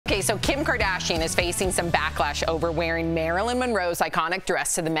Okay, so Kim Kardashian is facing some backlash over wearing Marilyn Monroe's iconic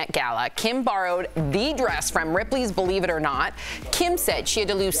dress to the Met Gala. Kim borrowed the dress from Ripley's Believe It or Not. Kim said she had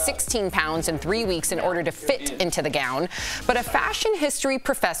to lose 16 pounds in 3 weeks in order to fit into the gown. But a fashion history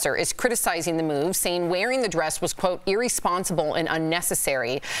professor is criticizing the move, saying wearing the dress was, quote, irresponsible and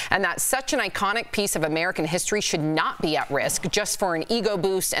unnecessary, and that such an iconic piece of American history should not be at risk just for an ego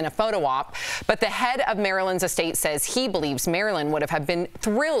boost and a photo op. But the head of Marilyn's estate says he believes Marilyn would have been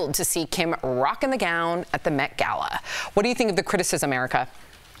thrilled to see Kim rocking the gown at the Met Gala. What do you think of the criticism, Erica?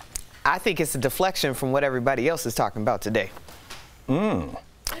 I think it's a deflection from what everybody else is talking about today. Well,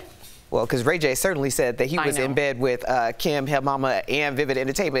 because Ray J certainly said that he was in bed with Kim, her mama, and Vivid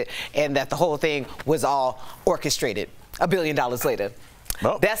Entertainment, and that the whole thing was all orchestrated $1 billion later.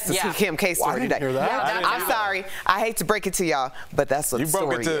 Well, that's the Kim K story today. I'm sorry. I hate to break it to y'all, but that's what the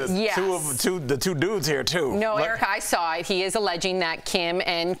story is. You broke it to the two dudes here, too. No, Erica, I saw it. He is alleging that Kim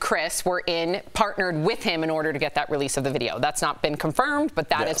and Chris were partnered with him in order to get that release of the video. That's not been confirmed, but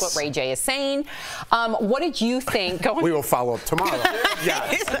that is what Ray J is saying. What did you think? We will follow up tomorrow.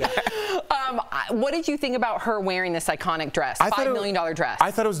 What did you think about her wearing this iconic dress, $5 million dress?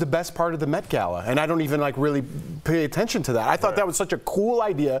 I thought it was the best part of the Met Gala, and I don't even really pay attention to that. I thought that was such a cool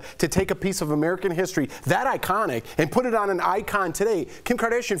idea to take a piece of American history that iconic and put it on an icon today. Kim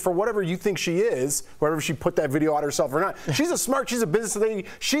Kardashian, for whatever you think she is, whether she put that video out herself or not, she's a business lady.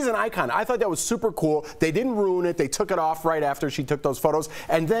 She's an icon. I thought that was super cool. They didn't ruin it. They took it off right after she took those photos.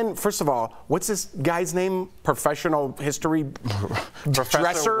 And then, first of all, what's this guy's name? Professional history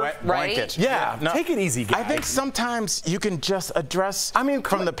dresser? Right? Yeah. No, take it easy, guys. I think sometimes you can just address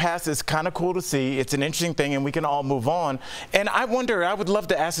from the past. It's kind of cool to see. It's an interesting thing, and we can all move on. And I wonder, I would love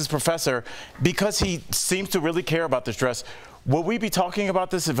to ask this professor, because he seems to really care about this dress, would we be talking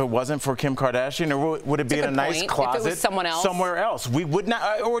about this if it wasn't for Kim Kardashian, or would it be in a nice closet if it was someone else? Somewhere else? We would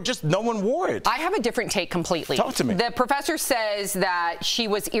not, or just no one wore it. I have a different take completely. Talk to me. The professor says that she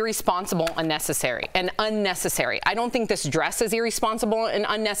was irresponsible and unnecessary. I don't think this dress is irresponsible and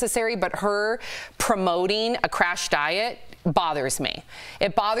unnecessary, but her promoting a crash diet bothers me.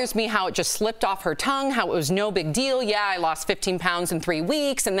 It bothers me how it just slipped off her tongue, how it was no big deal. Yeah, I lost 15 pounds in 3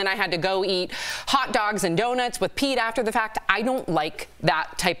 weeks, and then I had to go eat hot dogs and donuts with Pete after the fact. I don't like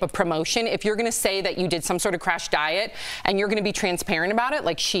that type of promotion. If you're going to say that you did some sort of crash diet and you're going to be transparent about it,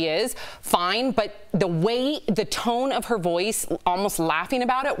 like she is, fine. But the tone of her voice, almost laughing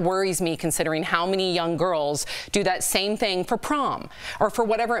about it, worries me, considering how many young girls do that same thing for prom or for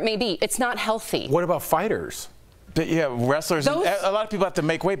whatever it may be. It's not healthy. What about fighters? But yeah, wrestlers, a lot of people have to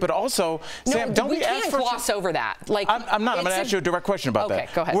make weight, but also, Sam, don't we ask for... gloss over that. Like, I'm not. I'm going to ask you a direct question about that.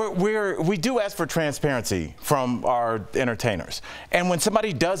 Okay, go ahead. We do ask for transparency from our entertainers. And when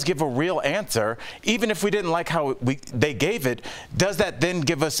somebody does give a real answer, even if we didn't like how they gave it, does that then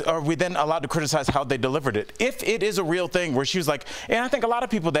give us, are we then allowed to criticize how they delivered it? If it is a real thing where she was like, and I think a lot of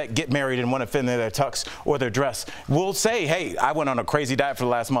people that get married and want to fit in their tux or their dress will say, hey, I went on a crazy diet for the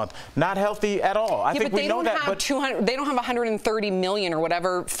last month. Not healthy at all. I think we know that, but... They don't have 130 million or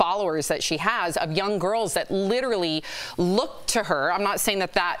whatever followers that she has of young girls that literally look to her. I'm not saying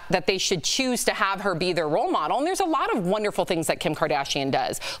that they should choose to have her be their role model. And there's a lot of wonderful things that Kim Kardashian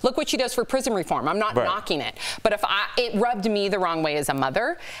does. Look what she does for prison reform. I'm not knocking it. But it rubbed me the wrong way as a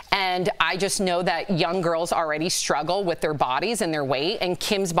mother. And I just know that young girls already struggle with their bodies and their weight. And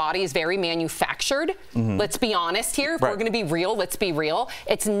Kim's body is very manufactured. Let's be honest here. If we're going to be real, let's be real.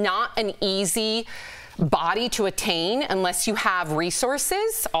 It's not an easy body to attain unless you have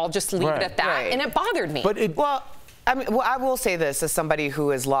resources. I'll just leave it at that. And it bothered me. But I will say this as somebody who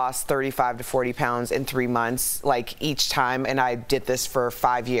has lost 35 to 40 pounds in 3 months, like each time, and I did this for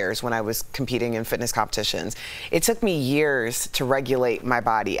 5 years when I was competing in fitness competitions. It took me years to regulate my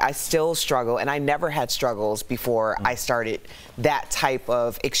body. I still struggle, and I never had struggles before I started that type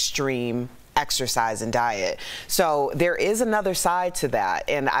of extreme exercise and diet. So there is another side to that,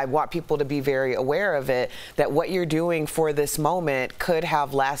 and I want people to be very aware of it, that what you're doing for this moment could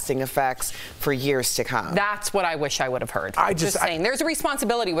have lasting effects for years to come. That's what I wish I would have heard. Just saying, there's a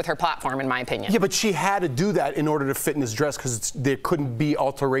responsibility with her platform, in my opinion. Yeah, but she had to do that in order to fit in this dress because there couldn't be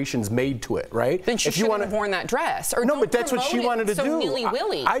alterations made to it, right? Then she shouldn't have worn that dress. Or no, but that's what she wanted to do.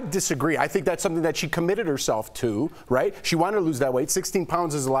 Nilly-willy. I disagree. I think that's something that she committed herself to, right? She wanted to lose that weight. 16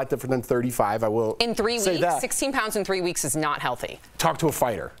 pounds is a lot different than 35. I will in 3 say weeks, that. 16 pounds in 3 weeks is not healthy. Talk to a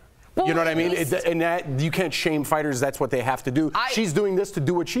fighter. Well, you know what I mean? And that, you can't shame fighters. That's what they have to do. She's doing this to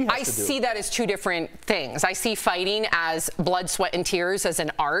do what she has to do. I see that as two different things. I see fighting as blood, sweat, and tears as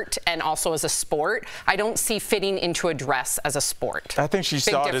an art and also as a sport. I don't see fitting into a dress as a sport. I think she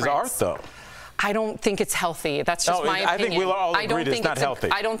saw it as art, though. I don't think it's healthy. That's just my opinion. I think we'll all agree it's not healthy.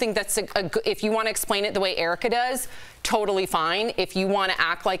 I don't think that's if you want to explain it the way Erica does, totally fine. If you want to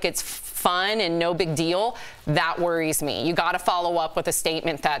act like it's fun and no big deal, that worries me. You got to follow up with a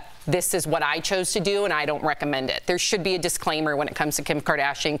statement that this is what I chose to do and I don't recommend it. There should be a disclaimer when it comes to Kim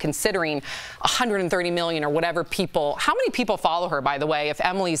Kardashian, considering 130 million or whatever people. How many people follow her, by the way, if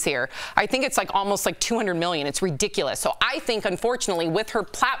Emily's here? I think it's like almost like 200 million. It's ridiculous. So I think, unfortunately, with her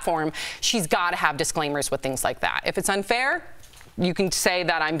platform, she's got to have disclaimers with things like that. If it's unfair, you can say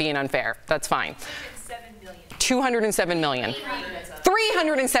that I'm being unfair. That's fine. 207 million.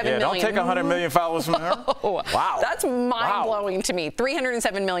 307 million. Don't take 100 million followers from her. Wow. That's mind-blowing to me.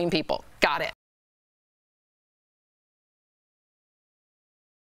 307 million people. Got it.